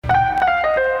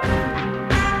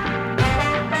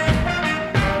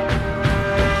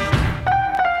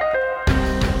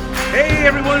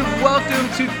everyone. Welcome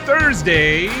to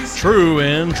Thursdays True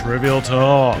and Trivial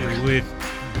Talk. with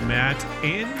Matt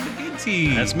and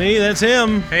McGinty. That's me, that's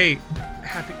him. Hey,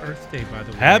 happy Earth Day, by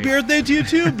the way. Happy Earth Day to you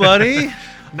too, buddy. I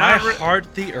Not re-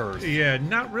 heart the earth. Yeah,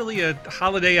 not really a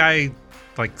holiday I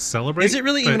celebrate. Is it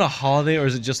really but- even a holiday, or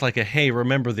is it just like a, hey,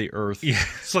 remember the earth? Yeah,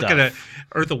 it's stuff? like an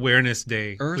Earth Awareness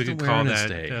Day. Earth we could Awareness call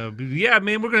Day. that. Yeah,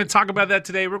 man, we're going to talk about that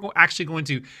today. We're actually going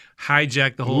to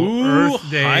hijack the whole Ooh,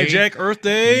 Earth Day. hijack Earth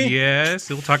Day. Yes,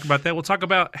 we'll talk about that. We'll talk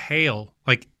about hail,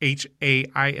 like Hail.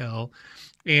 And,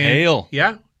 Hail.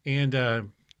 Yeah,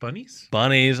 and bunnies.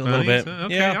 Bunnies, a little Bunnies, bit.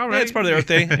 okay, yeah, all yeah, it's right. part of the Earth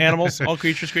Day. Animals, all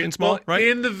creatures, great and small, Well, right?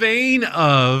 in the vein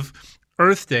of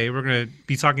Earth Day, we're going to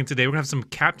be talking today. We're going to have some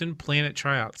Captain Planet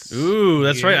tryouts. Ooh,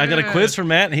 that's right. I got a Yeah. quiz for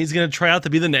Matt, and he's going to try out to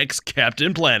be the next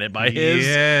Captain Planet by his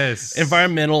Yes.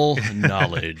 environmental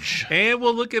knowledge. And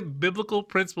we'll look at biblical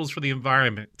principles for the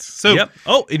environment. So, Yep.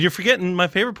 Oh, and you're forgetting my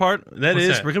favorite part. What's We're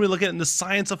that? going to be looking at the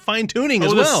science of fine tuning as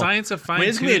the well. science of I mean,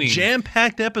 it's going to be a fine-tuning.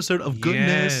 jam-packed episode of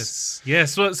goodness.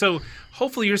 Yes. So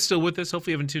hopefully you're still with us.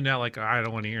 Hopefully you haven't tuned out like, I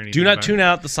don't want to hear anything. Do not about tune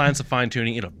out the science of fine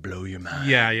tuning; it'll blow your mind.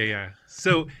 it. Yeah.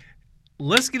 So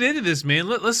let's get into this, man.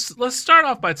 Let's start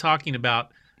off by talking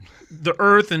about the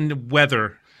Earth and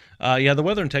weather. Yeah. The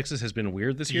weather in Texas has been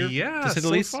weird this year. Yeah, to say the so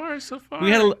least. far. We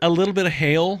had a little bit of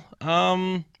hail.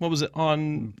 What was it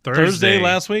on Thursday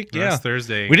last week? Yeah, Last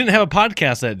Thursday. we didn't have a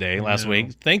podcast that day last No.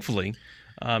 week, thankfully,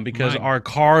 because My- our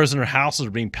cars and our houses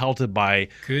are being pelted by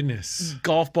Goodness.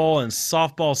 golf ball and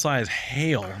softball size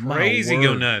hail. My Crazy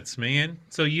go word. nuts, man.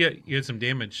 So you had some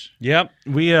damage. Yep,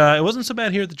 we it wasn't so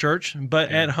bad here at the church,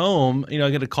 but at home, I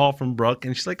get a call from Brooke,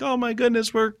 and she's like, "Oh my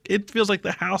goodness, it feels like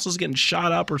the house is getting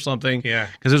shot up or something." Yeah.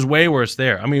 because there's way worse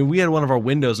there. I mean, we had one of our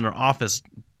windows in our office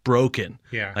broken,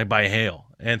 Yeah. like by hail,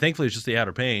 and thankfully it's just the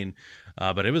outer pane.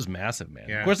 But it was massive, man.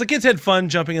 Yeah. Of course, the kids had fun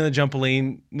jumping in the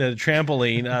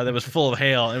trampoline that was full of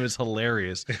hail. It was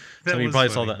hilarious. That Some of you was probably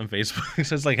saw funny. that on Facebook.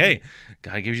 So it's like, hey,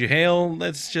 God gives you hail.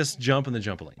 Let's just jump in the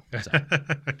trampoline. So,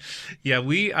 Yeah,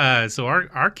 we so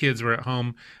our kids were at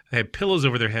home. They had pillows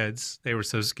over their heads. They were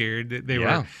so scared. They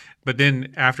Yeah. were. But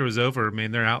then after it was over,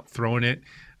 man, they're out throwing it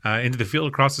into the field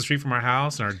across the street from our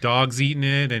house, and our dog's eating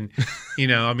it. And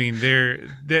I mean,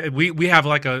 we have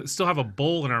still have a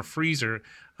bowl in our freezer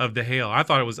of the hail. I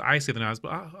thought it was icy, then I was,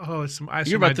 it's some ice.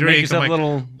 You're from my about to make drink. yourself I'm a like,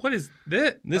 little. What is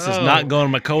this? This is not going to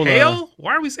my cola. hail.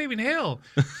 Why are we saving hail?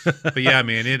 But yeah,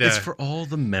 man, It's for all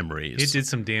the memories. it did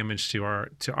some damage to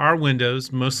our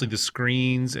windows, mostly the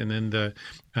screens, and then the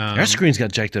Our screens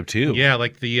got jacked up too. yeah,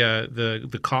 like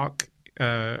the caulk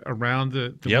around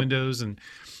the Yep. windows, and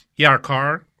yeah, our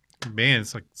car, man,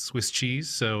 it's like Swiss cheese.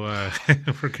 So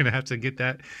we're gonna have to get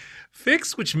that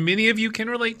fixed, which many of you can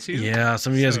relate to. Yeah,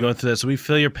 some of you guys are going through that, so we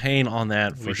feel your pain on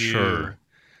that We for do. sure.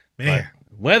 Man.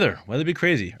 Weather be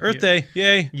crazy. Earth Day,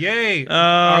 yay. Yay! All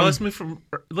right,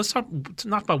 let's talk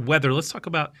not about weather. Let's talk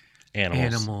about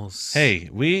animals. Hey,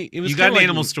 it was You got kinda an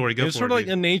animal story. Go It was for sort it, of like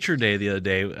dude. a nature day the other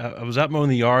day. I was out mowing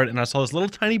the yard and I saw this little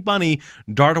tiny bunny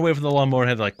dart away from the lawnmower and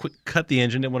had to quick cut the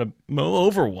engine. Didn't want to mow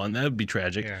over one. That would be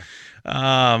tragic. Yeah.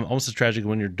 Almost as tragic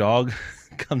when your dog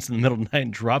comes in the middle of the night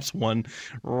and drops one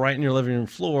right in your living room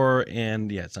floor.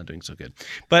 And yeah, it's not doing so good.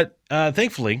 But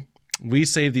thankfully, we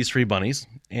saved these 3 bunnies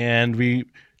and we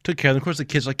took care of them. Of course, the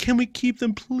kids were like, can we keep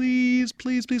them, please?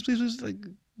 Like,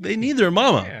 they need their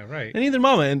mama. Yeah, right. They need their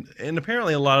mama. And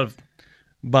apparently a lot of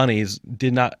bunnies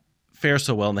did not fare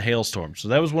so well in the hailstorm. So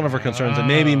that was one of our concerns, that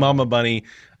maybe Mama Bunny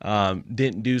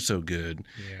didn't do so good.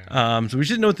 Yeah. So we just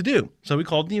didn't know what to do. So we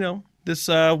called, this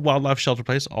wildlife shelter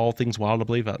place, All Things Wild, I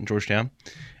believe, out in Georgetown.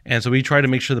 And so we tried to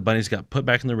make sure the bunnies got put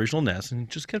back in their original nest and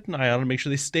just kept an eye on them, make sure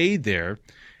they stayed there.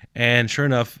 And sure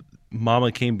enough,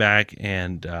 Mama came back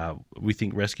and we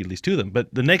think rescued at least 2 of them.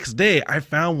 But the next day, I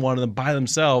found one of them by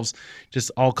themselves,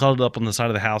 just all cuddled up on the side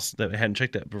of the house that we hadn't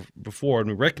checked at before, and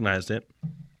we recognized it.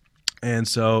 And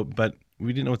so, but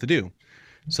we didn't know what to do.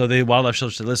 So the wildlife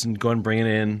shelter said, listen, go and bring it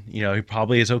in. He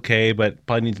probably is okay, but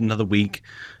probably needs another week,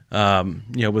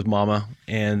 with Mama.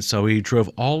 And so we drove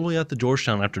all the way out to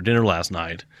Georgetown after dinner last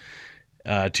night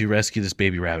to rescue this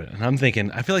baby rabbit. And I'm thinking,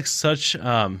 I feel like such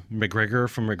McGregor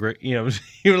from McGregor,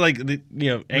 you were like, angry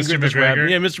Mr. at this rabbit. McGregor?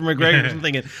 Yeah, Mr. McGregor. I'm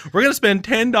thinking, we're going to spend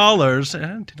 $10,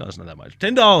 $10 not that much,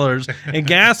 $10 in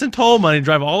gas and toll money,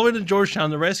 drive all the way to Georgetown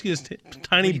to rescue this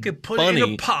tiny You could put bunny. it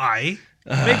in a pie.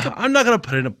 I'm not going to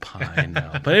put it in a pie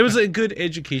now, but it was a good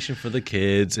education for the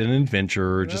kids, an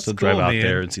adventure just to That's drive cool, out man.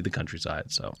 there and see the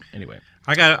countryside. So anyway,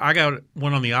 I got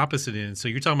one on the opposite end. So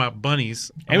you're talking about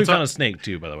bunnies, and we found a snake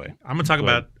too, by the way. I'm gonna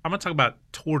talk about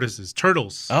tortoises,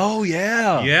 turtles. Oh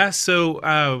yeah, Yeah,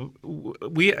 so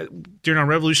we during our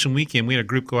Revolution weekend, we had a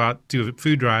group go out do a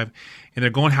food drive, and they're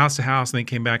going house to house, and they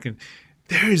came back and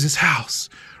there is this house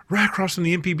right across from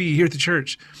the MPB here at the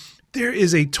church. There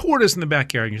is a tortoise in the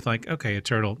backyard. And you're like, okay, a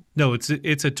turtle. No, it's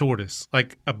a tortoise,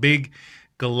 like a big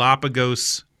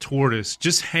Galapagos tortoise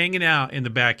just hanging out in the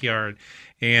backyard.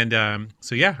 And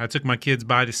so, yeah, I took my kids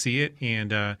by to see it,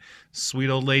 and sweet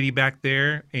old lady back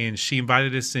there, and she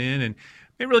invited us in. And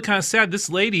it really kind of sad. This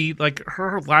lady, like,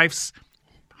 her life's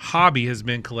hobby has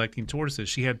been collecting tortoises.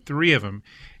 She had 3 of them.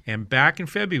 And back in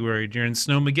February during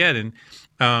Snowmageddon,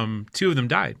 2 of them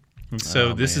died. And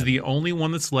so this is the only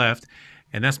one that's left.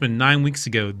 And that's been 9 weeks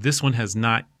ago. This one has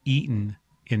not eaten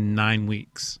in 9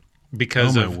 weeks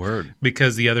because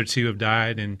because the other 2 have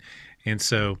died. And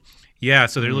so, yeah,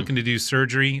 so they're looking to do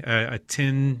surgery, it's not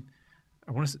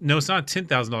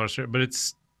 $10,000 surgery, but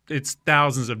it's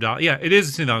thousands of dollars. Yeah, it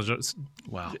is $10,000.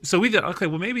 Wow. So we thought, okay,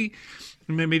 well, maybe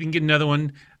we can get another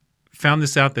one. Found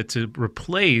this out that to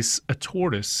replace a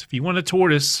tortoise, if you want a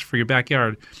tortoise for your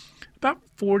backyard, about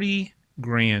 $40,000.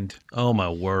 Oh my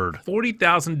word!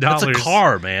 $40,000. That's a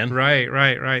car, man.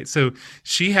 Right. So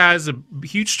she has a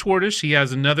huge tortoise. She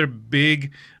has another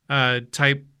big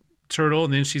type turtle,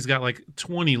 and then she's got like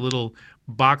 20 little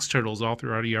box turtles all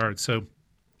throughout her yard. So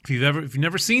if you've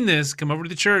never seen this, come over to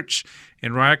the church,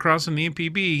 and right across from the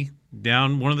MPB,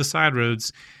 down one of the side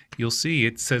roads, you'll see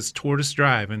it says Tortoise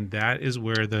Drive, and that is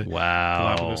where the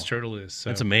Galapagos turtle is. So,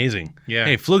 that's amazing. Yeah.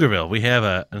 Hey, Pflugerville, we have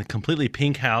a completely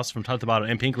pink house from top to bottom,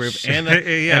 and pink roof, and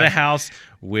a house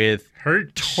with her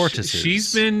tortoises.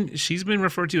 She's been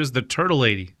referred to as the Turtle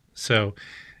Lady. So,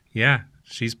 yeah,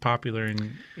 she's popular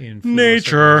in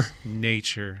nature.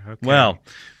 Nature. Okay. Well,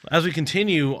 as we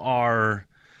continue our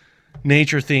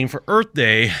nature theme for Earth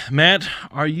Day, Matt,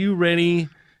 are you ready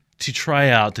to try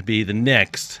out to be the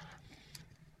next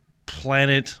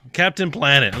Captain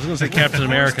Planet? I was going to say Captain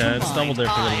America. I stumbled there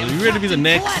for a little bit. Are you ready to be the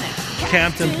next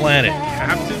Captain Planet?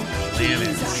 Captain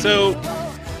Planet. So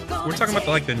we're talking about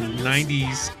the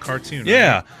 90s cartoon. Right?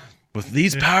 Yeah. With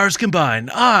these powers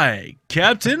combined,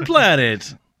 Captain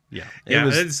Planet. Yeah. It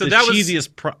was so the that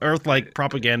cheesiest Earth-like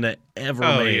propaganda ever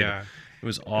made. Yeah. It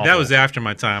was awful. That was after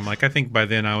my time. Like, I think by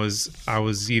then I think I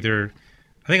was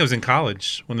in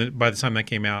college by the time that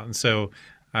came out. And so,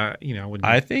 I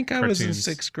think I was in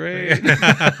 6th grade.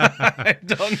 I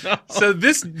don't know. So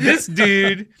this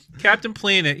dude, Captain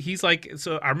Planet, he's like,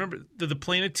 so I remember the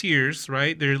Planeteers,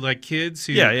 right? They're like kids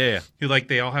who, who like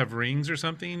they all have rings or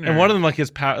something. And one of them, like,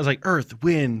 his power is like earth,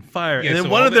 wind, fire. Yeah, and then so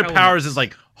one of their elements. powers is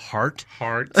like heart.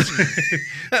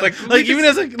 like even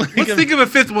as let's think of a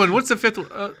 5th one. What's the 5th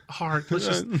one? Heart. Let's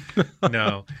just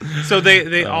no. So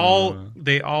they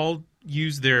all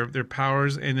use their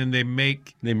powers, and then they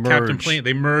merge. Captain Planet.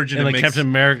 They merge and like makes, Captain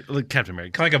America, kind of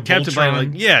like a Captain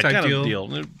Voltron Planet, type kind deal. of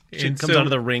deal. It comes out of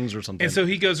the rings or something. And so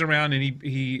he goes around, and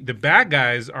he the bad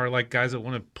guys are like guys that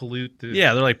want to pollute the.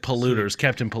 Yeah, they're like polluters,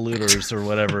 Captain Polluters or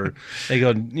whatever. They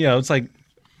go, it's like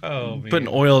putting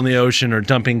oil in the ocean or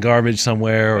dumping garbage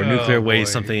somewhere or nuclear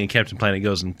waste, something, and Captain Planet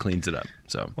goes and cleans it up.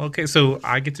 So okay, so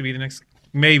I get to be the next.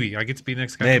 Maybe I get to be the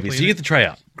next Captain Planet. So you get to try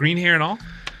out. Green hair and all.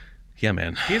 Yeah,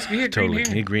 man. He had totally. green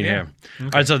hair. He had green hair. Okay. All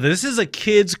right, so this is a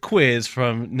kid's quiz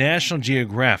from National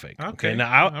Geographic. Okay.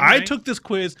 Now, I took this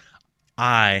quiz.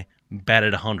 I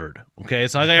batted 100. Okay,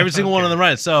 so I got every single one on the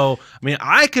right. So, I mean,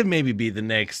 I could maybe be the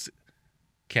next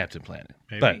Captain Planet.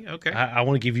 Maybe. But okay. I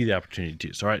want to give you the opportunity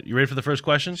to. So, all right, you ready for the first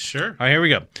question? Sure. All right, here we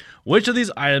go. Which of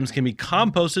these items can be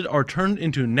composted or turned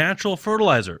into natural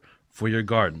fertilizer for your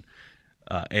garden?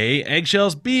 A,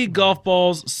 eggshells. B, golf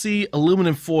balls. C,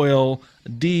 aluminum foil.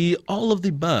 D, all of the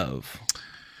above.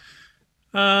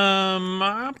 I'm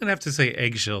gonna have to say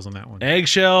eggshells on that one.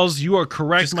 Eggshells, you are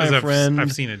correct, my friend.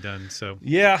 I've seen it done. So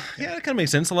yeah, that kind of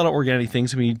makes sense. A lot of organic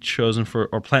things can be chosen for,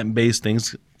 or plant-based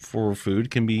things for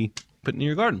food can be put in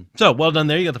your garden. So well done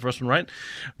there. You got the first one right.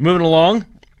 Moving along,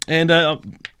 and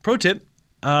pro tip: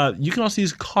 you can also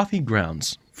use coffee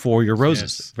grounds for your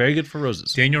roses. Yes. Very good for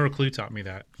roses. Daniel Reclue taught me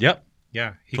that. Yep.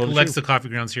 Yeah, he Totally collects true. the coffee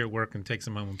grounds here at work and takes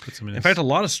them home and puts them in. In fact, a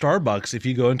lot of Starbucks, if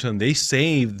you go into them, they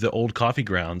save the old coffee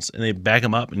grounds and they bag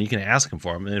them up, and you can ask them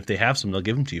for them. And if they have some, they'll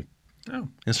give them to you. Oh,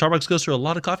 and Starbucks goes through a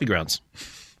lot of coffee grounds,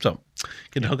 so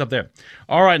get to hook up there.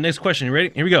 All right, next question. You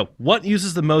ready? Here we go. What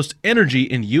uses the most energy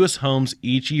in U.S. homes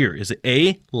each year? Is it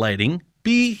A, lighting,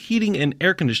 B, heating and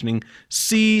air conditioning,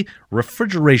 C,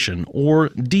 refrigeration, or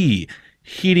D,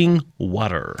 heating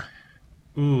water?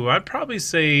 ooh, I'd probably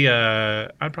say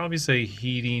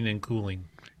heating and cooling.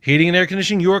 Heating and air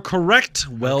conditioning, you are correct.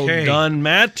 Well done,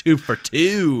 Matt. 2 for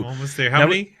 2. Almost there. How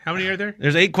many are there?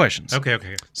 There's 8 questions. Okay.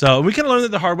 So we kind of learned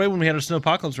it the hard way when we had our snow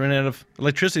apocalypse, ran out of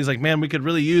electricity. It's like, man, we could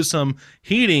really use some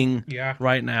heating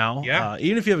right now. Yeah.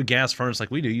 Even if you have a gas furnace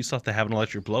like we do, you still have to have an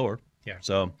electric blower. Yeah.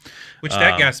 So, Which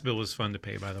that gas bill was fun to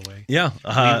pay, by the way. yeah.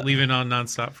 Leaving on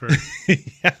nonstop for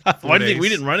Yeah. Why do you think we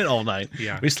days. didn't run it all night?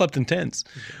 Yeah. We slept in tents.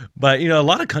 But, you know, a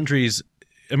lot of countries,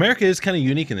 America is kind of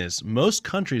unique in this. Most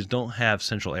countries don't have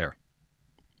central air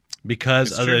because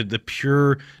It's of true. the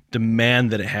pure demand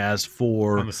that it has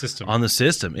for On the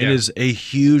system. It Yeah. is a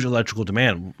huge electrical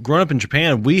demand. Growing up in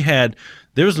Japan,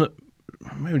 there was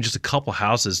maybe just a couple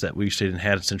houses that we stayed in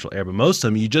had central air, but most of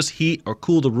them you just heat or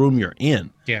cool the room you're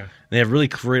in. Yeah. They have really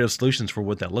creative solutions for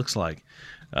what that looks like.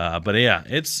 But yeah,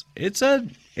 it's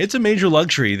a major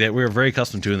luxury that we're very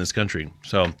accustomed to in this country.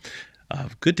 So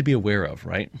good to be aware of,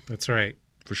 right? That's right.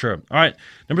 For sure. All right,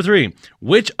 number 3.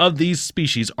 Which of these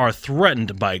species are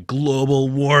threatened by global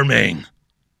warming?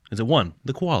 Is it 1,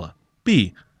 the koala,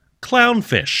 B,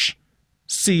 clownfish,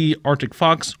 C, Arctic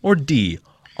fox, or D,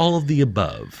 all of the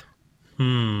above?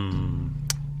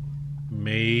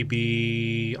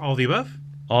 Maybe all the above?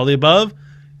 All the above?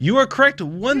 You are correct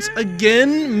once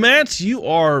again, Matt. You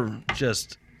are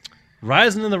just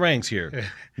rising in the ranks here.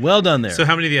 Well done there. So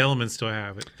how many of the elements do I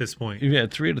have at this point? You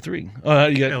got 3 out of 3. You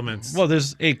got Elements. Well,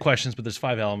 there's 8 questions, but there's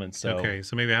 5 elements. So Okay,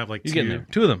 so maybe I have like you're two. getting there.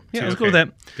 2 of them. Yeah, Two, let's go with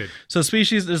okay. that. Good. So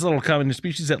species, there's a little comment.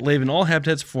 Species that live in all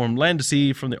habitats from land to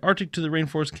sea, from the Arctic to the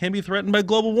rainforest, can be threatened by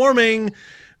global warming.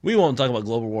 We won't talk about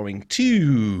global warming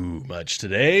too much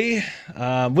today,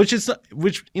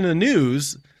 which in the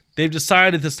news they've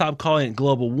decided to stop calling it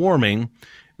global warming.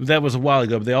 That was a while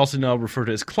ago, but they also now refer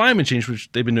to it as climate change,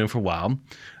 which they've been doing for a while,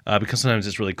 because sometimes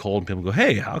it's really cold and people go,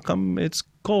 "Hey, how come it's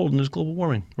cold and there's global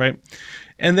warming?" Right?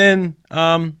 And then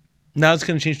now it's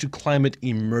going to change to climate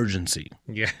emergency.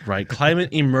 Yeah. Right? Climate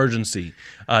emergency.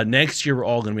 Next year, we're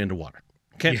all going to be underwater.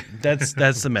 Okay, that's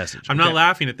the message. I'm not okay?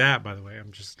 laughing at that, by the way.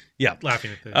 I'm just Yeah.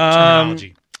 laughing at the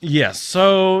terminology. Yes.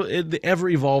 So the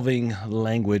ever-evolving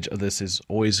language of this is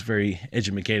always very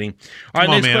educating. All right,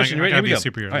 Come on, next man. question. I Ready? gotta Here we be a go.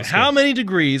 superhero. All right, Let's how go. many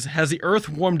degrees has the Earth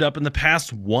warmed up in the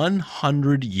past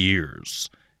 100 years?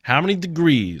 How many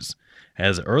degrees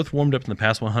has the Earth warmed up in the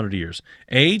past 100 years?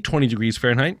 A, 20 degrees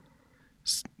Fahrenheit.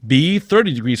 B,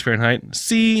 30 degrees Fahrenheit.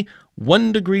 C,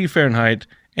 1 degree Fahrenheit.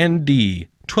 And D,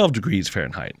 12 degrees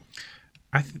Fahrenheit.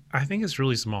 I think it's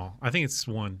really small. I think it's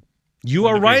 1. You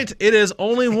are degree. right. It is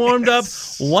only warmed up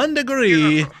 1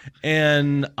 degree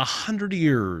in 100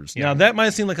 years. Now, that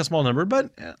might seem like a small number, but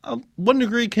 1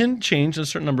 degree can change a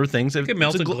certain number of things. It could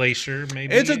melt a glacier,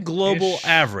 maybe. It's a global ish.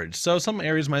 average. So some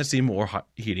areas might see more hot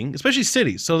heating, especially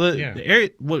cities. So the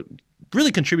area, what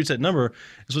really contributes to that number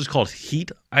is what's called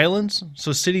heat islands.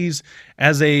 So cities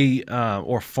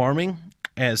or farming,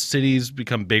 as cities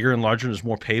become bigger and larger and there's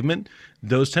more pavement,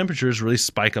 those temperatures really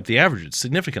spike up the averages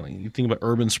significantly. You think about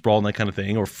urban sprawl and that kind of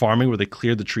thing, or farming where they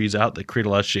clear the trees out, they create a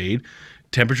lot of shade.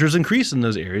 Temperatures increase in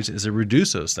those areas as they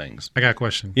reduce those things. I got a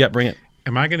question. Yeah, bring it.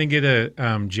 Am I going to get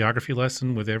a geography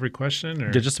lesson with every question? Or?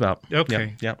 Yeah, just about.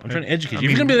 Okay. Yeah. I'm trying to educate I you.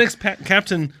 If you're mean- going to be the next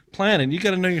Captain Planet, you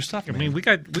got to know your stuff. I mean, we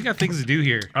got things to do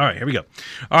here. All right, here we go.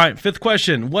 All right, 5th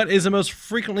question. What is the most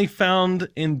frequently found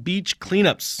in beach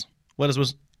cleanups? What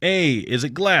is A, is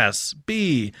it glass?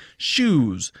 B,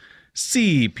 shoes?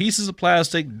 C, pieces of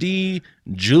plastic? D,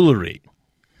 jewelry?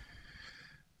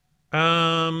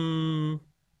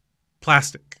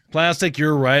 Plastic. Plastic,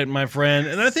 you're right, my friend.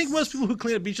 And I think most people who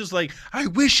clean up beaches like, I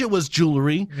wish it was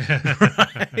jewelry.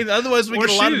 Right? Otherwise, we Or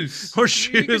get a lot shoes. of or You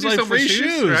shoes, could do like something free with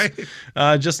shoes.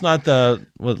 right? Just not the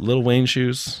Lil Wayne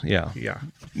shoes. Yeah, Yeah.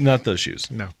 not those shoes.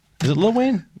 No. Is it Lil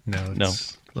Wayne? No. No.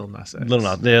 It's Lil Nas X. Little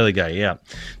not the other guy, yeah.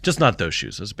 Just not those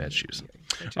shoes. Those bad shoes.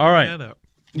 Check All right. that out.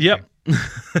 Yep.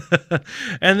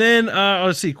 And then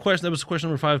let's see. That was question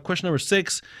number 5. Question number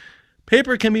 6.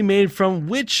 Paper can be made from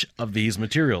which of these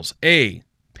materials? A,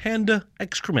 panda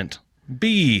excrement.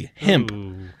 B, hemp.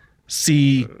 Ooh.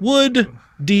 C, wood.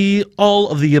 D, all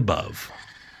of the above.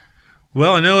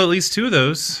 Well, I know at least 2 of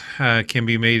those can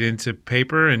be made into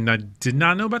paper, and I did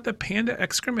not know about the panda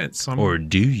excrement. So Or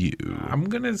do you? I'm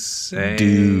gonna say Do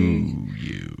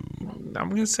you? I'm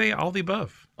gonna say all the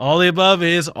above. All the above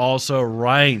is also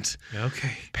right.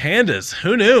 Okay. Pandas.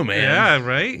 Who knew, man? Yeah.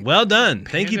 Right. Well done.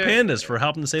 Thank you, Panda- pandas, for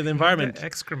helping to save the environment. Panda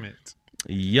excrement.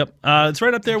 Yep. It's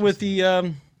right up there with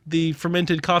the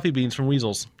fermented coffee beans from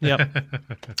weasels. Yep.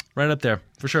 Right up there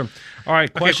for sure. All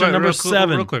right. Question Okay, number real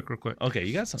 7. Real quick. Okay,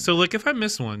 you got something. So, look, if I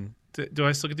miss one, do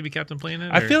I still get to be Captain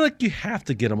Planet? I feel like you have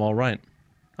to get them all right.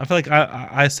 I feel like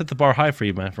I set the bar high for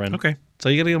you, my friend. Okay. So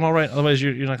you got to get them all right. Otherwise,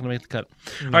 you're not going to make the cut.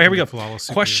 All right, here we go. Flawless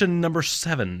superhero. Question number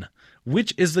 7.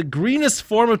 Which is the greenest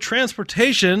form of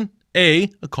transportation? A,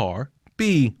 a car.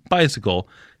 B, bicycle.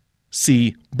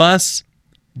 C, bus.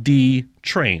 D,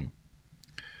 train.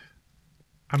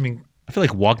 I mean, I feel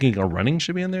like walking or running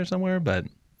should be in there somewhere, but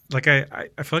like I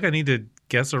feel like I need to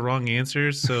guess the wrong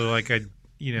answers. So like I,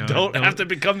 Don't have to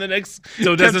become the next.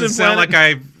 So it doesn't Captain sound Planet. like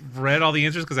I've read all the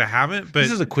answers because I haven't. But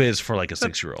This is a quiz for like a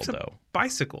 6-year-old, it's a though.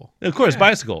 bicycle. Of course, Yeah.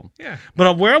 bicycle. Yeah.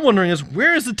 But where I'm wondering is,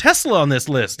 where is the Tesla on this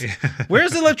list?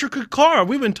 Where's the electric car?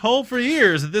 We've been told for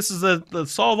years that this is the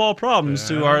solve all problems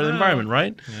to our environment,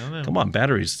 right? I don't know. Come on,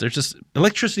 batteries. They're just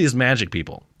electricity is magic,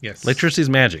 people. Yes. Electricity is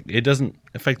magic. It doesn't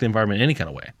affect the environment in any kind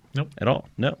of way. Nope. At all.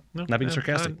 No. No, Not being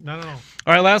sarcastic. Not at all.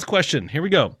 All right, last question. Here we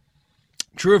go.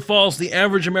 True or false, the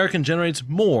average American generates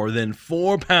more than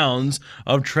 4 pounds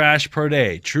of trash per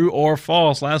day. True or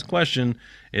false? Last question.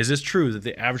 Is this true that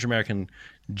the average American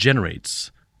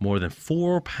generates more than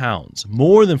 4 pounds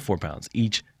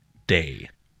each day?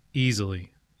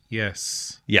 Easily.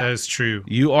 Yes. Yeah. That is true.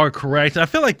 You are correct. I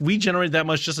feel like we generate that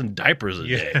much just in diapers a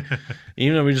day.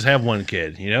 Even though we just have one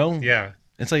kid, Yeah.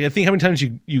 It's like, I think how many times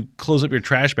you close up your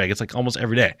trash bag. It's like almost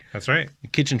every day. That's right.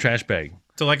 Your kitchen trash bag.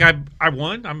 So like I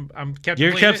won. I'm Captain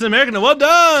You're Planet. Captain America. Well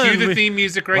done. Cue the theme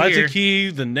music right Light here. the key,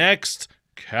 the next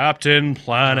Captain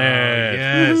Planet.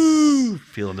 Yes. Woo-hoo.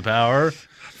 Feeling the power.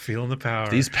 Feeling the power.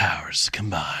 These powers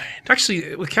combined.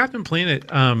 Actually, with Captain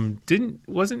Planet,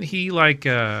 wasn't he like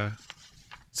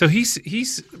so he's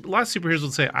a lot of superheroes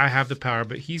will say I have the power,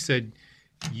 but he said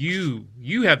you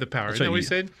have the power. Isn't that what he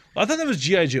said? I thought that was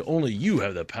G.I. Joe. Only you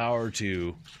have the power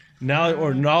to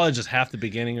knowledge is half the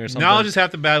beginning or something. Knowledge is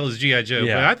half the battle is G.I. Joe.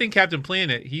 Yeah. But I think Captain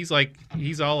Planet, he's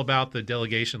all about the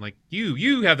delegation. Like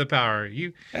you have the power.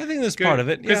 I think that's part of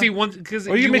it. Because Yeah. he wants because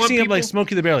Or you're mixing up like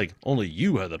Smokey the Bear, like only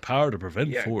you have the power to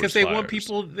prevent forest because they want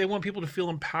fires. people to feel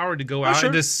empowered to go out sure.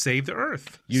 and to save the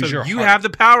earth. Use so your you heart. have the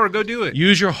power. Go do it.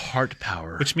 Use your heart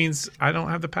power. Which means I don't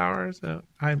have the power. So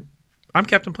I'm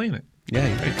Captain Planet. Yeah,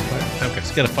 you're right. Okay.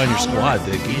 Just got to find your squad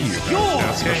that give you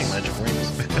your special magic rings.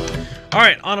 All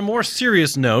right, on a more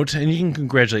serious note, and you can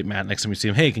congratulate Matt next time you see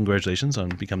him. Hey, congratulations on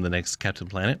becoming the next Captain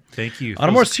Planet. Thank you. On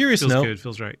a more serious feels note, good.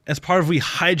 Feels right. as part of We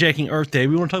Hijacking Earth Day,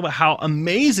 we want to talk about how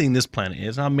amazing this planet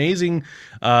is, how amazing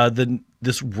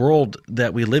this world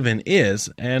that we live in is,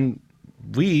 and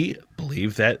we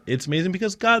believe that it's amazing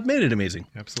because God made it amazing.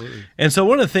 Absolutely. And so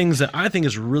one of the things that I think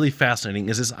is really fascinating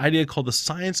is this idea called the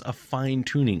science of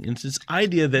fine-tuning. It's this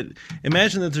idea that,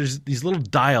 imagine that there's these little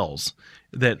dials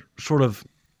that sort of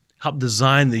help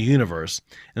design the universe,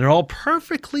 and they're all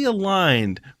perfectly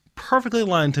aligned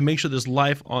to make sure there's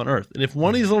life on Earth. And if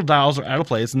one of these little dials are out of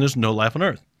place, then there's no life on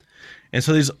Earth. And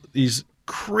so these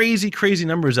crazy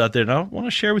numbers out there. And I want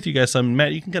to share with you guys some.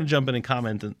 Matt, you can kind of jump in and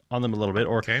comment on them a little bit,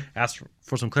 or ask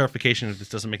for some clarification if this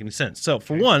doesn't make any sense. So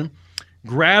for one,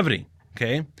 gravity.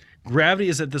 Okay, gravity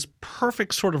is at this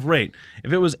perfect sort of rate.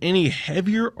 If it was any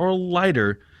heavier or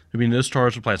lighter, there'd be no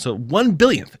stars or planets. So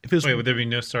 1/1000th. If it was Would there be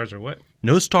no stars or what?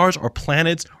 no stars or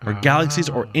planets or galaxies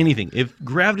or anything. If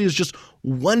gravity is just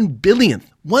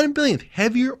 1/1000th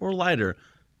heavier or lighter,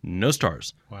 no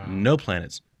stars, no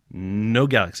planets, no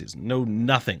galaxies, no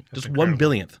nothing. Just incredible.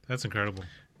 1/100000th. That's incredible.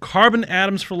 Carbon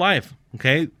atoms for life.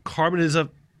 Okay,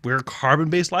 we're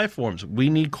carbon-based life forms. We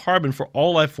need carbon for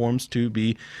all life forms to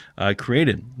be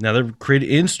created. Now they're created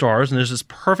in stars, and there's this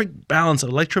perfect balance of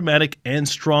electromagnetic and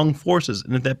strong forces.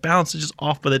 And if that balance is just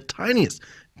off by the tiniest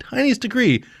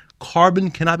degree, carbon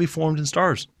cannot be formed in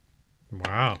stars.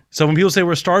 Wow. So when people say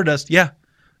we're stardust, we're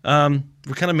kind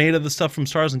of made of the stuff from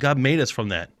stars, and God made us from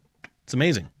that. It's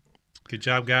amazing. Good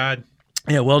job, God.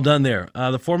 Yeah, well done there.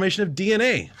 The formation of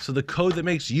DNA, so the code that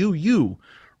makes you,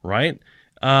 right,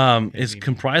 is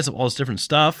comprised of all this different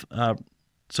stuff.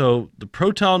 So the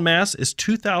proton mass is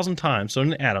 2,000 times. So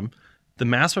in an atom, the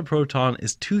mass of a proton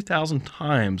is 2,000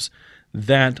 times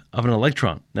that of an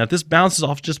electron. Now, if this bounces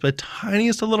off just by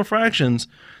tiniest of little fractions,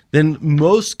 then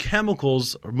most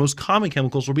chemicals, or most common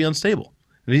chemicals, will be unstable.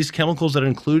 If these chemicals that are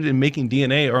included in making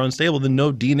DNA are unstable, then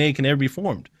no DNA can ever be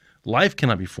formed. Life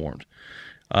cannot be formed.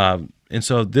 And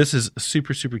so this is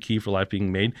super key for life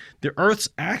being made. The Earth's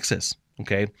axis,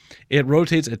 okay, it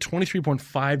rotates at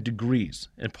 23.5 degrees.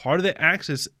 And part of the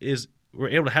axis is we're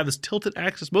able to have this tilted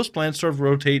axis. Most planets sort of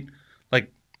rotate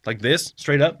like this,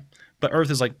 straight up. But Earth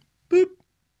is like, boop,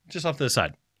 just off to the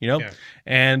side, Yeah.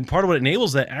 And part of what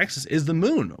enables that axis is the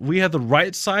moon. We have the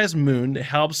right size moon that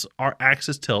helps our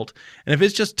axis tilt. And if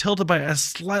it's just tilted by a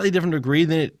slightly different degree,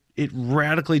 then it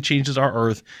radically changes our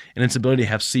Earth and its ability to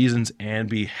have seasons and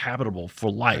be habitable for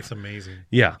life. That's amazing.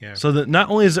 Yeah. So that not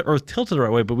only is the Earth tilted the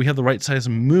right way, but we have the right size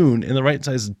moon and the right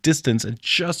size distance and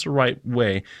just the right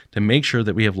way to make sure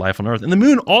that we have life on Earth. And the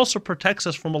moon also protects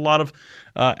us from a lot of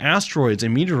asteroids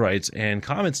and meteorites and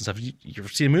comets and stuff. You ever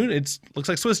see the moon? It looks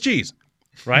like Swiss cheese,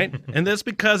 right? And that's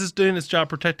because it's doing its job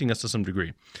protecting us to some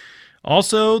degree.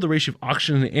 Also, the ratio of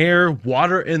oxygen in the air,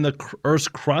 water in the Earth's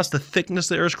crust, the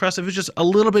thickness of the Earth's crust, if it's just a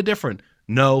little bit different,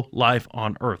 no life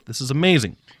on Earth. This is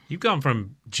amazing. You've gone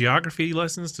from geography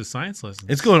lessons to science lessons.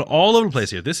 It's going all over the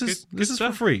place here. This is Good for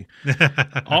stuff. free.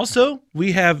 Also,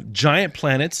 we have giant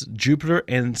planets, Jupiter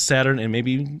and Saturn, and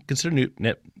maybe even consider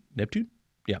Neptune?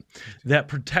 Yeah. That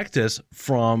protect us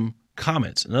from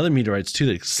comets and other meteorites too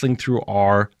that sling through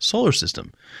our solar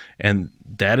system. And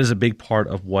that is a big part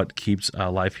of what keeps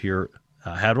life here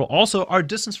habitable. Also, our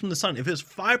distance from the sun. If it's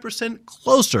 5%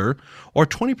 closer or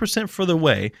 20% further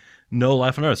away, no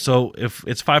life on Earth. So if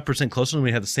it's 5% closer, then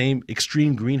we have the same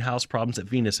extreme greenhouse problems that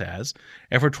Venus has.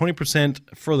 If we're 20%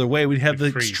 further away, we'd have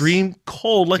the freeze. extreme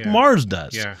cold like Mars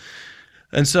does. Yeah.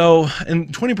 And so,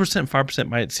 and 20%, 5%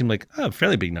 might seem like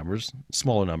fairly big numbers,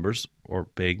 smaller numbers or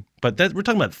big, but that we're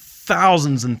talking about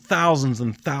thousands and thousands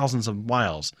and thousands of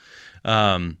miles,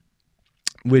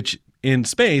 which in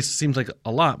space seems like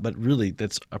a lot, but really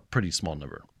that's a pretty small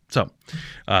number. So,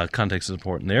 context is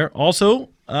important there. Also,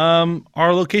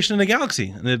 our location in the galaxy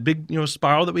and the big,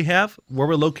 spiral that we have where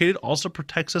we're located also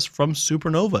protects us from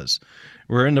supernovas.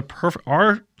 We're in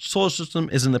our solar system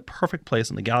is in the perfect place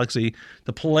in the galaxy.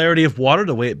 The polarity of water,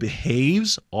 the way it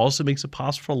behaves, also makes it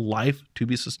possible for life to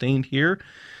be sustained here.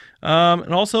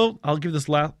 And also, I'll give this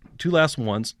two last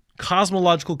ones.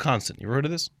 Cosmological constant. You ever heard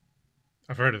of this?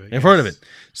 I've heard of it. I've heard of it.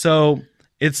 So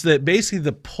it's basically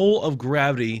the pull of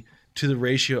gravity to the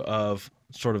ratio of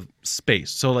sort of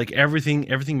space. So like everything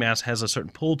mass has a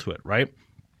certain pull to it, right?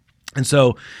 And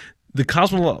so the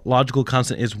cosmological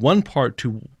constant is 1 part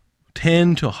to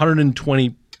 10 to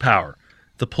 120 power.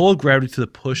 The pull of gravity to the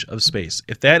push of space.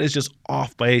 If that is just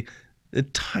off by the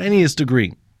tiniest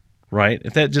degree, right?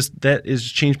 If that is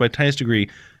changed by the tiniest degree,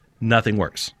 nothing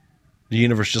works. The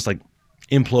universe just like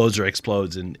implodes or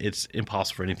explodes, and it's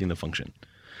impossible for anything to function.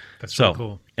 That's so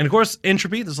cool. And of course,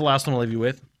 entropy. This is the last one I'll leave you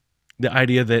with. The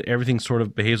idea that everything sort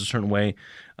of behaves a certain way.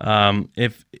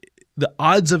 If the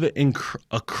odds of it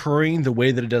occurring the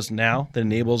way that it does now, that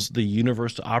enables the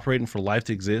universe to operate and for life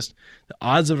to exist, the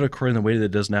odds of it occurring the way that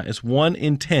it does now is 1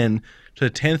 in 10 to the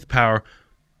 10th power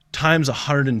times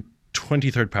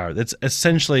 123rd power. That's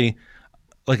essentially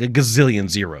like a gazillion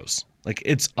zeros. Like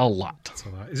it's a lot. That's a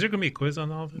lot. Is there going to be a quiz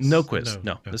on all of this? No quiz.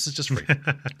 No. This is just free.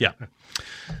 Yeah.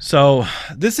 So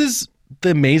this is the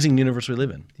amazing universe we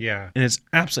live in. Yeah. And it's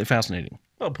absolutely fascinating.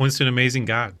 Well, it points to an amazing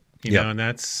God, you know, and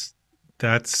that's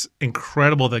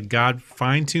incredible that God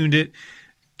fine-tuned it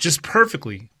just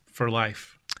perfectly for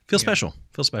life. Feels special.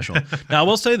 Feels special. Now, I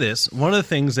will say this. One of the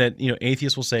things that,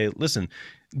 atheists will say, listen,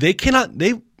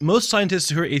 most scientists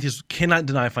who are atheists cannot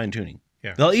deny fine-tuning.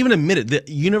 Yeah. They'll even admit it. The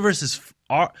universe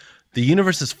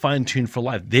is fine-tuned for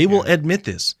life. They will admit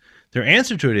this. Their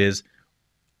answer to it is,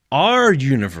 our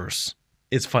universe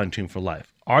is fine-tuned for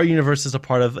life. Our universe is a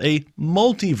part of a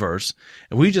multiverse,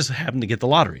 and we just happen to get the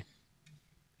lottery.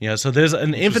 So there's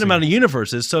an infinite amount of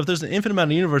universes. So if there's an infinite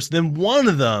amount of universes, then one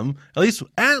of them, at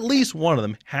least one of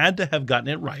them, had to have gotten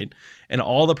it right, and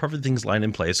all the perfect things lined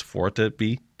in place for it to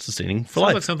be sustaining for life.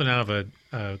 Sounds like something out of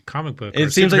a comic book or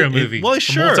It seems superhero like movie. Well,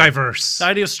 sure. Multiverse. The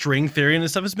idea of string theory and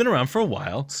this stuff has been around for a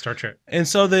while. Star Trek. And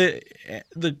so the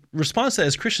response to that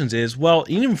as Christians is, well,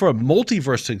 even for a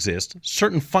multiverse to exist,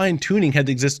 certain fine-tuning had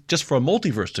to exist just for a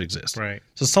multiverse to exist. Right.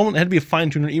 So someone had to be a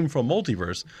fine-tuner even for a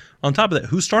multiverse. On top of that,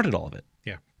 who started all of it?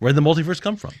 Yeah. Where did the multiverse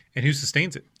come from? And who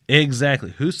sustains it?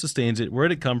 Exactly. Who sustains it? Where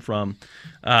did it come from?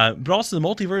 But also the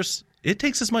multiverse, it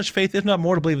takes as much faith, if not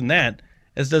more, to believe in that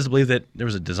as it does to believe that there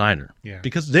was a designer. Yeah.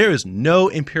 Because there is no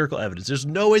empirical evidence. There's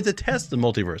no way to test the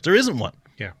multiverse. There isn't one.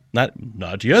 Yeah.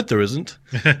 Not yet, there isn't.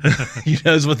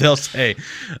 Is what they'll say.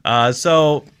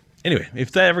 So anyway,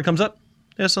 if that ever comes up,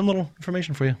 there's some little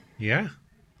information for you. Yeah.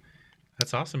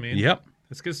 That's awesome, man. Yep.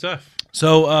 That's good stuff.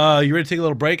 So you ready to take a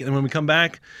little break? And then when we come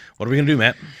back, what are we going to do,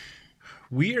 Matt?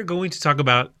 We are going to talk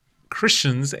about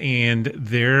Christians and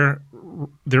their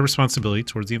responsibility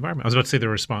towards the environment. I was about to say their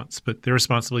response, but their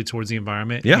responsibility towards the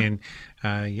environment. Yeah. And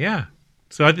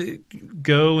So I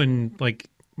go and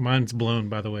mine's blown,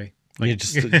 by the way. You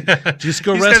just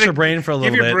go rest your brain for a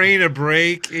little bit. Give your brain a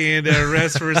break and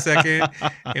rest for a second,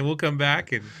 and we'll come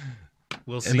back and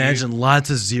we'll see. Imagine lots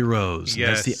of zeros.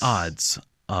 Yes. That's the odds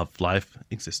of life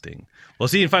existing. We'll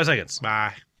see you in 5 seconds.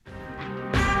 Bye.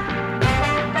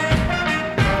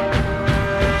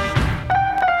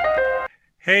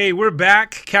 Hey, we're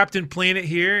back. Captain Planet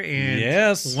here, and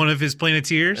yes, one of his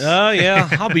Planeteers. Oh, yeah.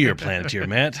 I'll be your Planeteer,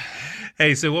 Matt.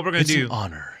 Hey, so what we're going to do... It's an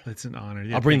honor. It's an honor.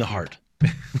 Yeah, I'll bring the heart.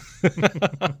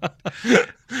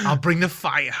 I'll bring the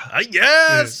fire.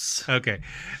 Yes. Okay.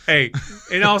 Hey,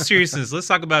 in all seriousness, let's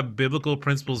talk about biblical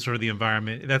principles for the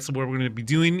environment. That's what we're going to be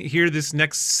doing here this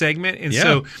next segment. And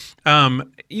so,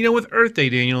 with Earth Day,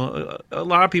 Daniel, a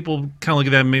lot of people kind of look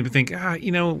at that and maybe think,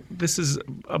 this is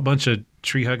a bunch of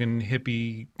tree-hugging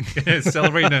hippie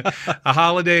celebrating a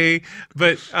holiday,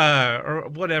 but or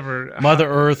whatever. Mother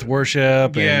Earth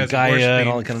worship and Gaia worshiping and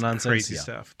all that kind of nonsense. Crazy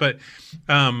stuff. But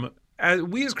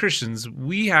we as Christians,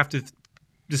 we have to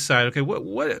decide, okay,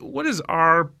 what is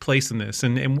our place in this,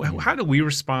 and how do we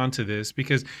respond to this?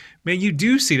 Because, man, you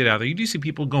do see that out there. You do see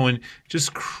people going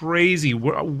just crazy.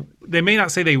 They may not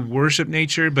say they worship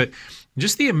nature, but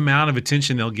just the amount of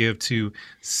attention they'll give to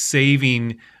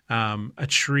saving a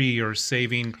tree or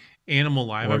saving animal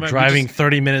life. Or driving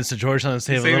 30 minutes to Georgetown to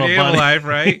save a little animal bunny. life,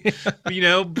 right?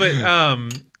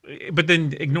 But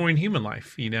then ignoring human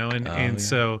life,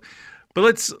 so. But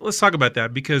let's talk about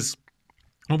that, because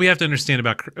what we have to understand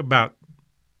about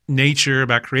nature,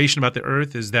 about creation, about the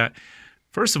earth is that,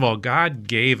 first of all, God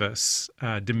gave us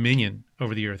dominion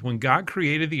over the earth. When God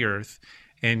created the earth,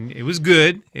 and it was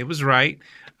good, it was right,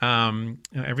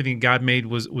 everything God made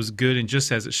was good and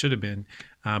just as it should have been.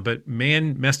 But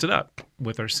man messed it up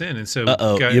with our sin, and so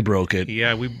you broke it.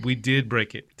 Yeah, we did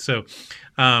break it. So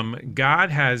God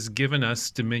has given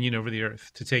us dominion over the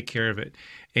earth to take care of it,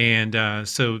 and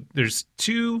so there's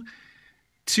two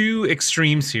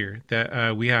extremes here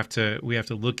that we have to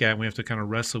look at. And we have to kind of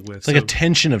wrestle with. It's like a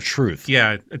tension of truth.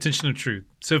 Yeah, a tension of truth.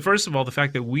 So first of all, the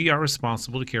fact that we are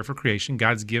responsible to care for creation,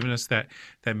 God's given us that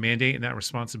mandate and that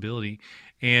responsibility,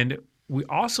 and we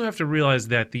also have to realize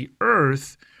that the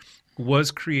earth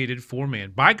was created for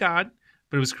man by God,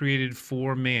 but it was created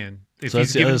for man. So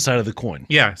that's the other side of the coin.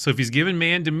 Yeah. So if he's given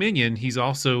man dominion, he's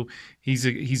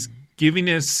giving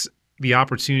us the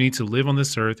opportunity to live on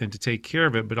this earth and to take care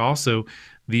of it. But also,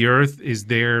 the earth is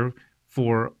there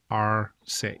for our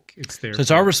sake. It's there. So it's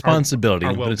our responsibility,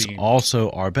 our but it's also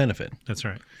our benefit. That's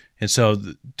right. And so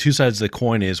the two sides of the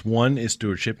coin is, one is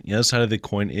stewardship, the other side of the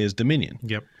coin is dominion.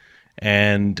 Yep.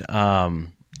 And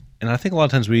I think a lot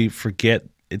of times we forget.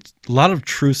 It's a lot of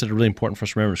truths that are really important for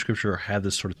us to remember in Scripture have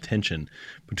this sort of tension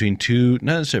between two,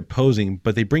 not necessarily opposing,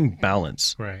 but they bring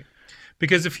balance. Right.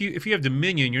 Because if you have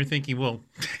dominion, you're thinking, well,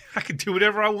 I can do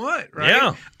whatever I want, right?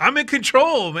 Yeah. I'm in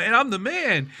control, man. I'm the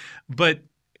man. But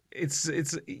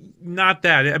it's not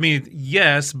that. I mean,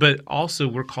 yes, but also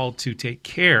we're called to take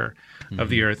care of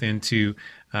the earth and to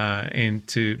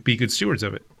be good stewards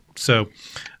of it. So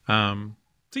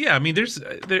yeah, I mean, there's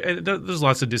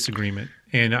lots of disagreement.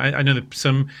 And I know that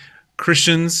some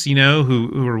Christians,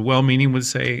 who are well-meaning would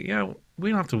say, we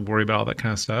don't have to worry about all that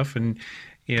kind of stuff. And,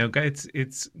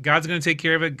 it's God's going to take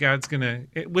care of it. God's going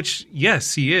to, which,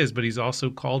 yes, he is, but he's also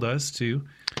called us to.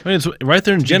 I mean, it's right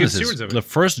there in Genesis. The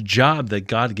first job that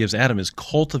God gives Adam is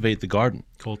cultivate the garden.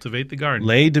 Cultivate the garden.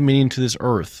 Lay dominion to this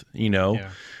earth, Yeah.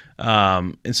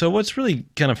 And so what's really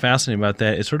kind of fascinating about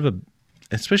that is sort of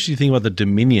especially you think about the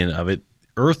dominion of it,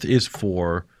 earth is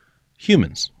for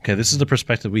humans. Okay, this is the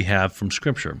perspective we have from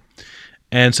Scripture.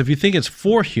 And so if you think it's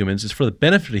for humans, it's for the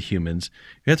benefit of humans,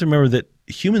 you have to remember that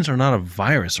humans are not a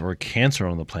virus or a cancer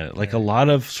on the planet. Like a lot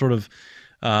of sort of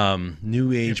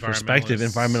new age perspective,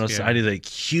 environmental society, like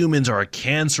humans are a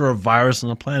cancer or a virus on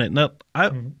the planet. Now,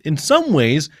 in some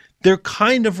ways, they're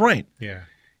kind of right. Yeah.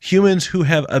 Humans who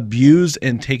have abused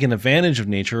and taken advantage of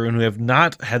nature and who have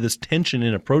not had this tension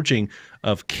in approaching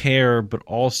of care, but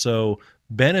also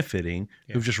benefiting,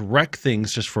 who've just wrecked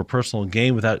things just for personal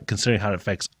gain without considering how it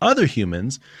affects other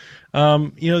humans,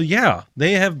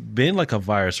 they have been like a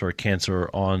virus or a cancer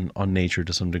on nature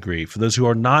to some degree for those who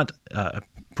are not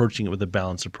approaching it with a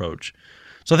balanced approach.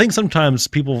 So I think sometimes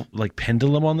people like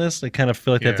pendulum on this. They kind of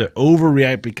feel like they have to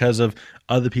overreact because of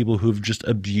other people who've just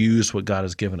abused what God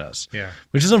has given us,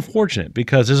 which is unfortunate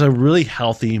because there's a really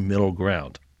healthy middle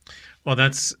ground. Well,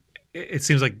 it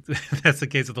seems like that's the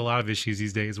case with a lot of issues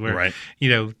these days where,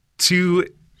 two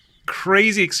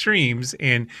crazy extremes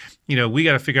and, we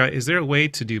got to figure out, is there a way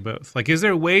to do both? Like, is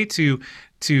there a way to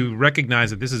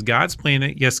recognize that this is God's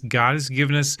planet? Yes, God has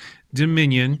given us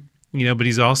dominion, but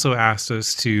he's also asked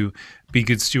us to be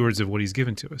good stewards of what he's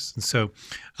given to us. And so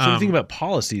you think about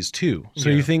policies too. So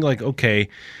you think like, okay,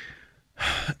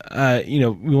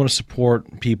 we want to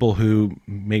support people who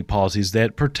make policies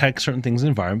that protect certain things in the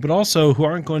environment, but also who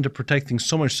aren't going to protect things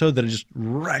so much so that it just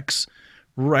wrecks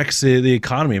the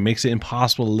economy and makes it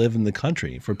impossible to live in the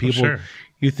country for people.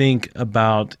 You think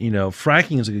about,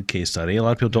 fracking is a good case study. A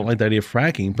lot of people don't like the idea of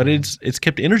fracking, but it's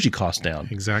kept energy costs down.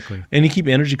 Exactly. And you keep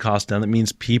energy costs down, that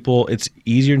means it's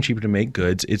easier and cheaper to make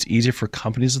goods. It's easier for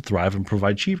companies to thrive and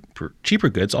provide cheaper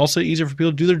goods. Also easier for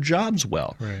people to do their jobs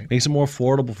well. Right. Makes it more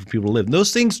affordable for people to live. And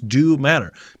those things do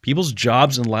matter. People's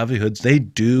jobs and livelihoods, they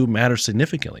do matter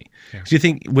significantly. Yeah. So you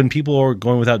think when people are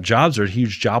going without jobs, there's a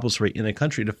huge jobless rate in the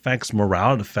country. It affects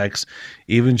morale. It affects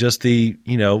even just the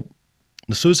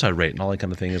suicide rate and all that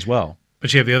kind of thing as well.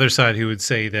 But you have the other side who would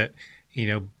say that,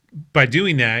 by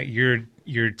doing that,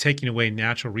 you're taking away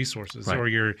natural resources, Right.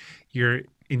 or you're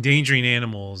endangering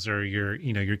animals, or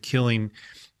you're killing.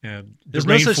 There's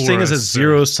no such thing as a rainforests,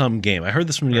 zero-sum game. I heard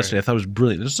this from yesterday. I thought it was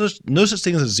brilliant. There's no such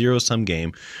thing as a zero-sum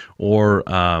game or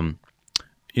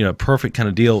perfect kind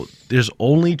of deal. There's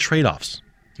only trade-offs.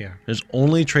 Yeah. There's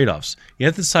only trade-offs. You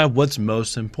have to decide what's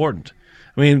most important.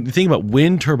 I mean, the thing about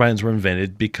wind turbines were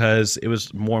invented because it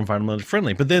was more environmentally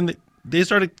friendly, but then they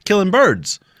started killing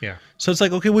birds. Yeah. So it's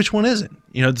like, okay, which one is it?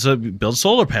 So build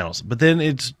solar panels, but then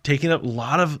it's taking up a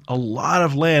lot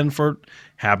of land for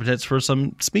habitats for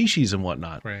some species and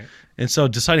whatnot. Right. And so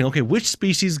deciding, okay, which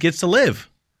species gets to live?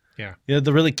 Yeah.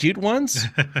 The really cute ones.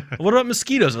 What about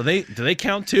mosquitoes? Do they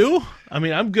count too? I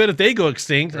mean, I'm good if they go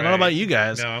extinct. I don't know about you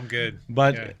guys. No, I'm good.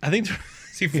 But Yeah. I think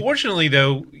See, fortunately,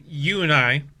 though, you and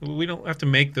I, we don't have to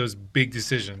make those big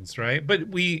decisions, right? But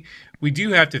we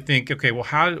do have to think, okay, well,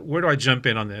 where do I jump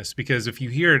in on this? Because if you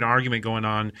hear an argument going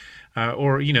on,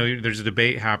 or there's a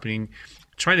debate happening,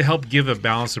 trying to help give a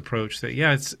balanced approach that,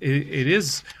 yeah, it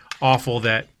is awful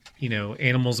that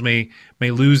animals may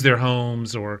lose their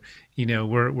homes, or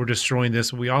we're destroying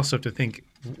this. We also have to think,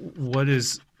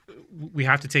 we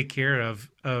have to take care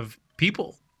of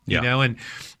people, and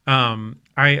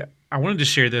I wanted to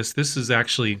share this. This is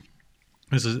actually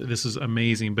this is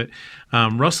amazing. But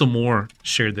Russell Moore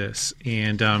shared this,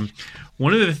 and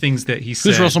one of the things that he said.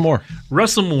 Who's Russell Moore?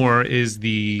 Russell Moore is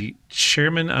the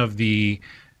chairman of the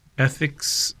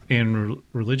Ethics and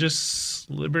Religious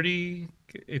Liberty.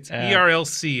 It's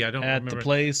ERLC. I don't at remember the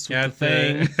place with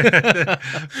the thing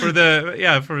for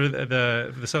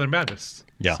the Southern Baptists.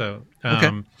 Yeah. So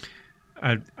Okay.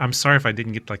 I'm sorry if I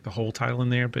didn't get like the whole title in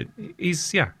there, but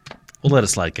he's We'll let it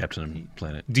slide, Captain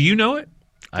Planet. Do you know it?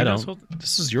 I don't.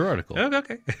 This is your article. Oh,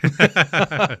 okay.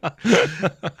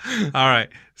 All right.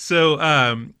 So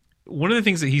one of the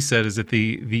things that he said is that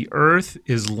the earth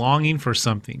is longing for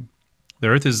something. The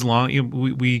earth is longing.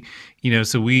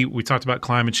 So we talked about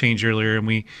climate change earlier, and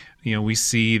we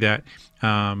see that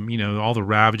all the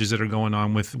ravages that are going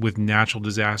on with natural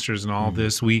disasters and all of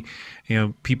this.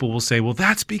 People will say, well,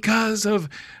 that's because of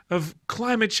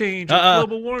climate change, or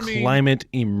global warming, climate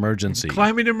emergency.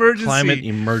 Climate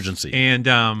emergency.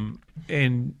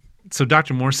 And so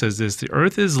Dr. Moore says this: the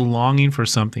earth is longing for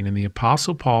something, and the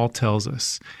Apostle Paul tells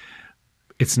us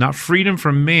it's not freedom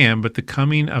from man, but the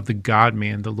coming of the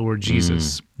God-man, the Lord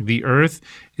Jesus. The earth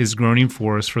is groaning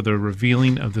for us for the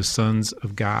revealing of the sons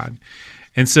of God.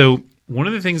 And so one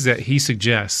of the things that he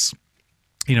suggests,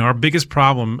 our biggest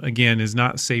problem, again, is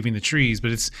not saving the trees, but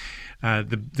it's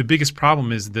the biggest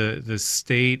problem is the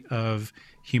state of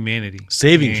humanity.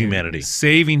 Saving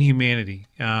humanity.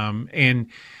 And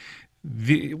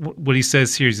what he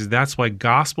says here is that's why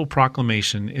gospel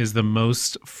proclamation is the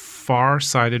most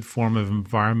far-sighted form of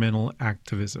environmental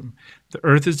activism. The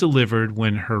earth is delivered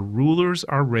when her rulers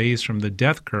are raised from the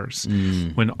death curse,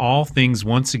 when all things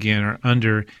once again are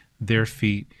under their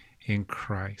feet in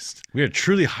Christ. We are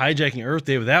truly hijacking Earth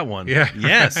Day with that one. Yeah.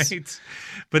 Yes. Right.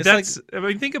 But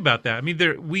think about that. I mean,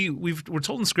 we're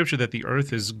told in Scripture that the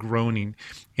earth is groaning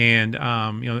and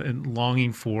and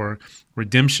longing for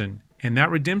redemption, and that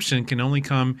redemption can only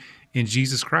come in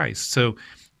Jesus Christ. So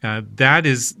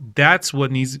that's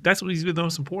what needs to be the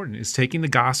most important, is taking the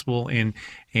gospel and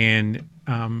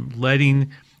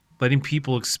letting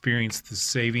people experience the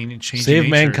saving and changing Save nature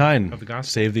mankind of the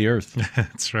gospel. Save the earth.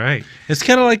 That's right. It's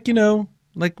kind of like,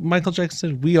 like Michael Jackson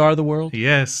said, we are the world.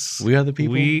 Yes. We are the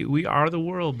people. We are the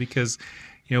world, because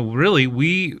really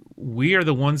we are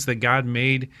the ones that God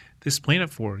made this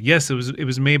planet for. Yes, it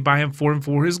was made by him for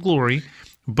for his glory,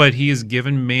 but he has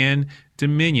given man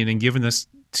dominion and given this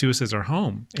to us as our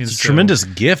home. And it's a tremendous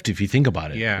gift if you think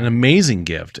about it. Yeah. An amazing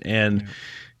gift. And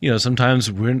sometimes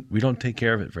we don't take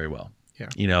care of it very well.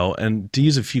 Yeah. And to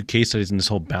use a few case studies in this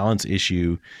whole balance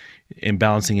issue and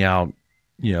balancing out,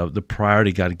 the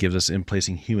priority God gives us in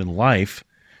placing human life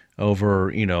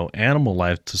over, animal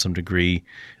life to some degree,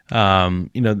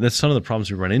 that's some of the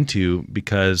problems we run into,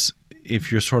 because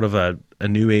if you're sort of a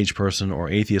new age person or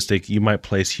atheistic, you might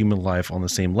place human life on the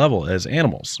same level as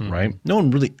animals, right? No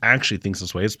one really actually thinks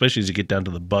this way, especially as you get down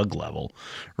to the bug level,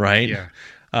 right? Yeah.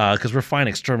 because we're fine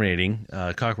exterminating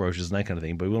cockroaches and that kind of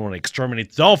thing, but we don't want to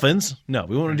exterminate dolphins. No,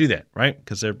 we won't want to do that, right?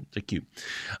 Because they're cute.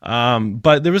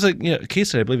 But there was a case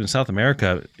study, I believe, in South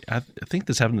America. I think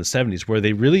this happened in the 70s, where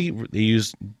they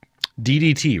used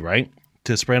DDT, right,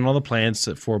 to spray on all the plants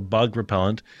for bug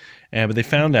repellent, but they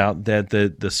found out that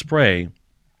the spray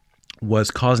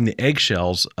was causing the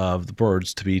eggshells of the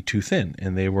birds to be too thin,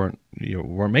 and they weren't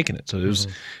making it. So it was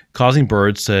causing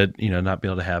birds to not be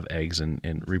able to have eggs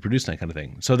and reproduce, that kind of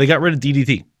thing. So they got rid of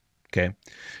DDT. Okay,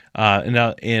 and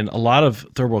now in a lot of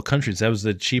third world countries, that was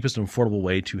the cheapest and affordable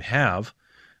way to have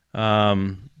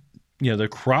their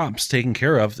crops taken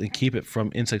care of and keep it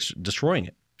from insects destroying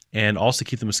it, and also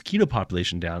keep the mosquito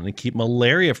population down and keep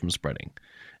malaria from spreading.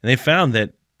 And they found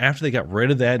that after they got rid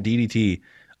of that DDT,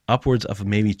 upwards of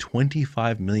maybe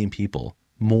 25 million people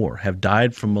more have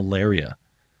died from malaria.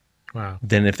 Wow.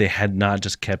 Than if they had not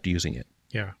just kept using it.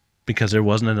 Yeah. Because there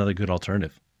wasn't another good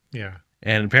alternative. Yeah.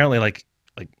 And apparently, like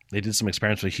they did some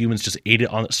experiments where humans just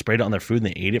sprayed it on their food, and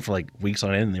they ate it for like weeks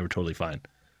on end, and they were totally fine.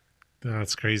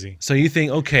 That's crazy. So you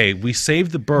think, okay, we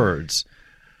saved the birds,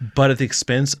 but at the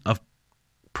expense of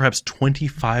perhaps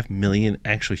 25 million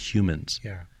actual humans.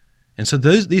 Yeah. And so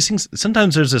these things,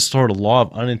 sometimes there's this sort of law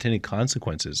of unintended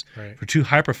consequences. Right. We're too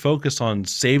hyper-focused on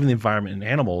saving the environment and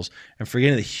animals and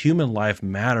forgetting that human life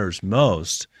matters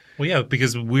most. Well, yeah,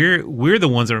 because we're the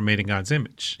ones that were made in God's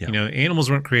image. Yeah. Animals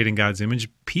weren't created in God's image.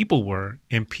 People were,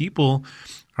 and people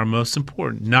are most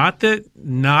important. Not that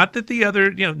the other,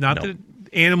 that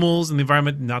animals and the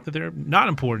environment, not that they're not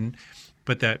important,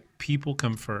 but that people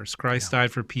come first. Christ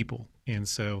died for people. And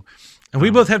so... And we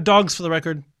both have dogs, for the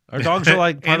record. Our dogs are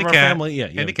like part And of a our cat. family. Yeah,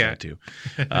 And a cat. too.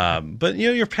 But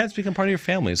your pets become part of your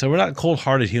family. So we're not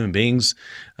cold-hearted human beings.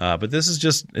 But this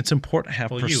is it's important to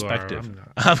have perspective. You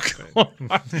are. I'm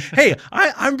not. Hey,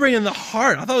 I'm bringing the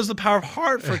heart. I thought it was the power of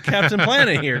heart for Captain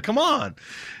Planet here. Come on.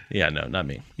 Yeah, no, not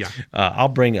me. Yeah. I'll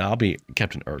be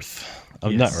Captain Earth.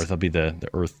 Not Yes. Earth. I'll be the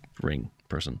Earth ring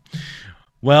person.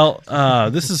 Well,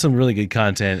 this is some really good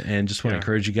content, and just want to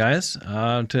encourage you guys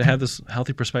to have this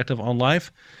healthy perspective on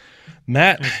life.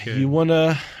 Matt, you want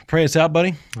to pray us out,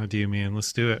 buddy? I do, man.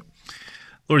 Let's do it.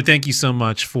 Lord, thank you so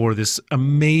much for this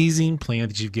amazing plan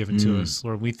that you've given to us.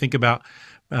 Lord, we think about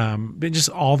just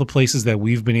all the places that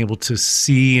we've been able to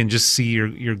see and just see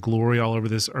your glory all over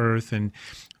this earth, and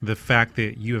the fact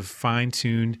that you have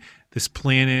fine-tuned this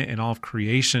planet and all of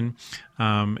creation.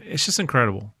 It's just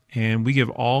incredible. And we give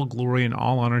all glory and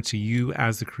all honor to you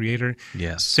as the creator.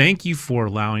 Yes. Thank you for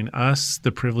allowing us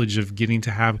the privilege of getting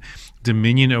to have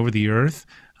dominion over the earth.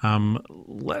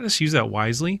 Let us use that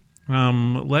wisely.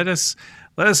 Let us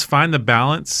find the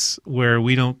balance where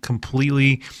we don't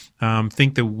completely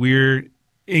think that we're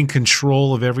in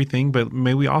control of everything, but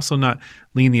may we also not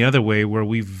lean the other way where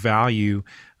we value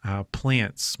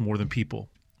plants more than people.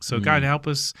 So God, help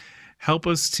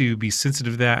us to be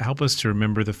sensitive to that. Help us to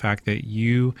remember the fact that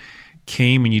you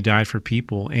came and you died for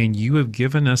people, and you have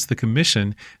given us the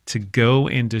commission to go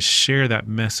and to share that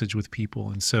message with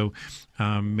people. And so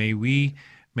may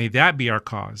that be our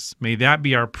cause. May that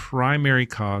be our primary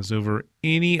cause over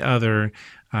any other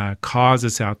cause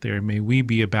that's out there. May we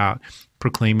be about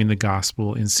proclaiming the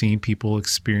gospel and seeing people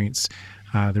experience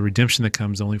the redemption that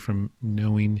comes only from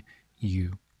knowing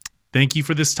you. Thank you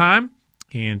for this time.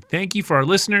 And thank you for our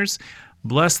listeners.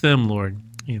 Bless them, Lord.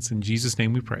 It's in Jesus'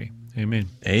 name we pray. Amen.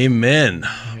 Amen.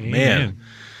 Amen. Man.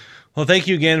 Well, thank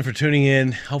you again for tuning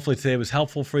in. Hopefully today was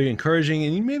helpful for you, encouraging,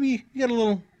 and maybe you got a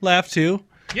little laugh too.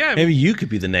 Yeah. Maybe you could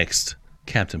be the next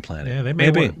Captain Planet. Yeah,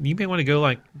 you may want to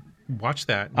go watch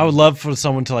that. I would love for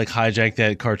someone to hijack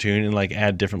that cartoon and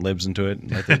add different libs into it.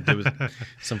 There was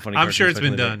some funny. I'm sure it's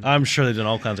cartoons been back in the done. day. I'm sure they've done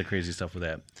all kinds of crazy stuff with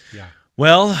that. Yeah.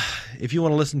 Well, if you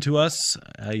want to listen to us,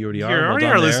 you already are. You Well already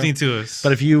done are there. listening to us.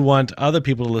 But if you want other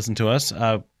people to listen to us,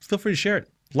 feel free to share it.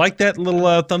 Like that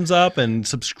little thumbs up and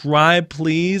subscribe,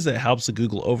 please. That helps the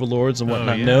Google overlords and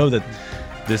whatnot know that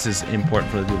this is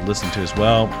important for the people to listen to as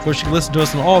well. Of course, you can listen to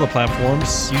us on all the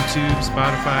platforms. YouTube,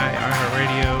 Spotify,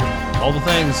 iHeartRadio. All the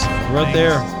things. We're out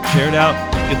there. Share it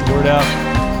out. Get the word out.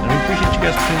 And we appreciate you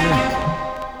guys for tuning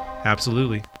in.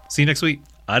 Absolutely. See you next week.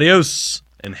 Adios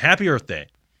and happy Earth Day.